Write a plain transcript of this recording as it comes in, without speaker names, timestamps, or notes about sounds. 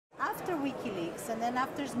WikiLeaks, and then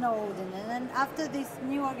after Snowden, and then after these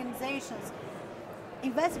new organizations,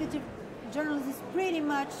 investigative journalism is pretty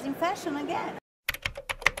much in fashion again.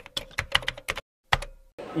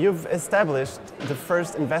 You've established the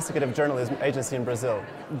first investigative journalism agency in Brazil.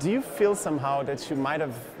 Do you feel somehow that you might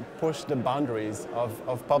have pushed the boundaries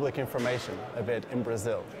of public information a bit in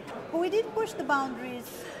Brazil? We did push the boundaries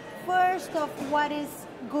first of what is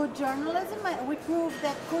good journalism. We proved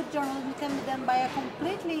that good journalism can be done by a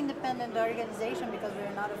completely independent organization because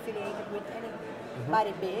we're not affiliated with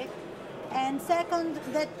anybody big. And second,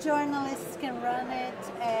 that journalists can run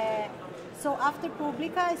it. So after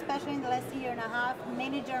Pública, especially in the last year and a half,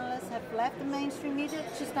 many journalists have left the mainstream media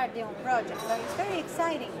to start their own projects. So it's very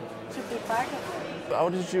exciting to be part of it. How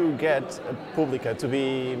did you get Pública to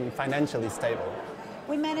be financially stable?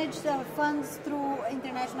 We managed funds through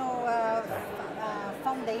international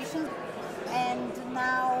foundations, and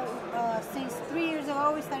now since 3 years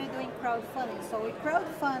ago we started doing crowdfunding. So we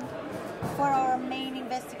crowdfund for our main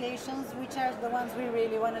investigations, which are the ones we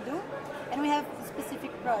really want to do, and we have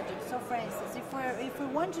specific projects. So for instance, if we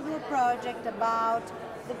want to do a project about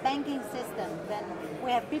the banking system, then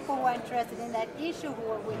we have people who are interested in that issue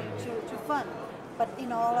who are willing to fund. But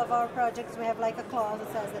in all of our projects we have like a clause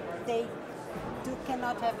that says that they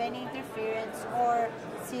cannot have any interference or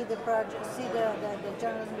see the project, see the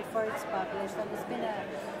journalism before it's published. And it's been a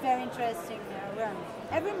very interesting run.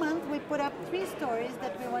 Every month we put up 3 stories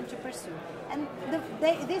that we want to pursue, and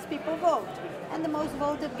these people vote, and the most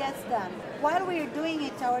voted gets done. While we are doing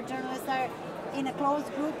it, our journalists are in a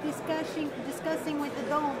closed group discussing with the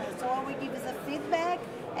donors. So all we give is a feedback,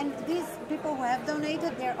 and these people who have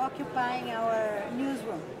donated, they're occupying our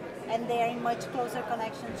newsroom, and they are in much closer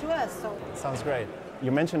connection to us. So sounds great.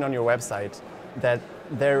 You mentioned on your website that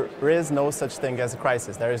there is no such thing as a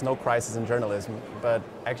crisis. There is no crisis in journalism, but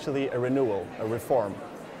actually a renewal, a reform.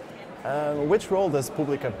 Which role does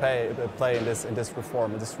Pública play in this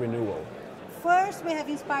reform, in this renewal? First, we have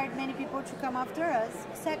inspired many people to come after us.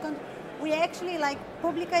 Second, we actually, like,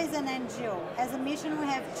 Pública is an NGO. As a mission, we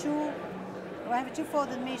have a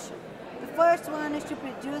two-folded mission. The first one is to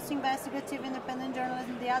produce investigative independent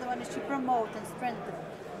journalism, the other one is to promote and strengthen.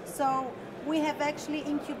 So we have actually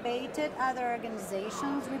incubated other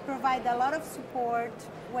organizations. We provide a lot of support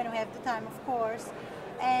when we have the time, of course,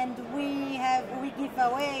 and we give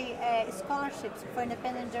away scholarships for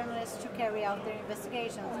independent journalists to carry out their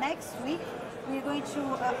investigations. Next week, we're going to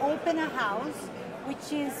open a house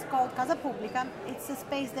which is called Casa Pública. It's a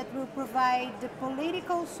space that will provide the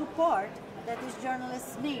political support that these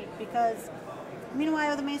journalists need, because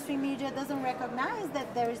meanwhile the mainstream media doesn't recognize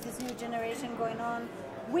that there is this new generation going on.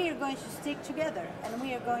 We are going to stick together, and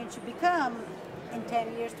we are going to become, in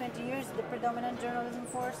 10 years, 20 years, the predominant journalism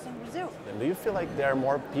force in Brazil. And do you feel like there are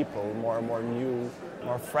more people, more new,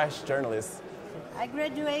 more fresh journalists? I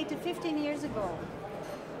graduated 15 years ago.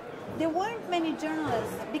 There weren't many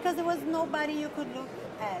journalists because there was nobody you could look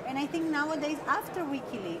at. And I think nowadays, after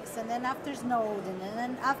WikiLeaks, and then after Snowden, and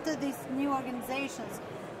then after these new organizations,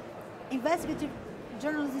 investigative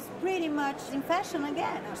journalism is pretty much in fashion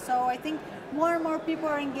again. So I think more and more people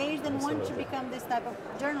are engaged and want to become this type of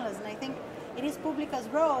journalist. And I think it is Pública's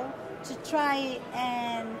role to try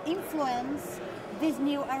and influence this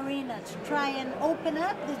new arena, to try and open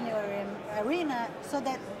up this new arena so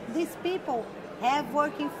that these people have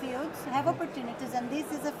working fields, have opportunities, and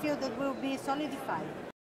this is a field that will be solidified.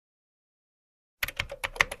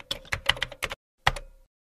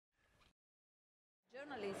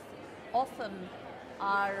 Journalists often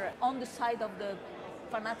are on the side of the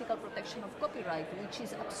fanatical protection of copyright, which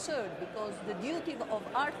is absurd, because the duty of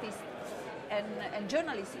artists and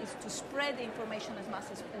journalists is to spread information as much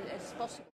as possible.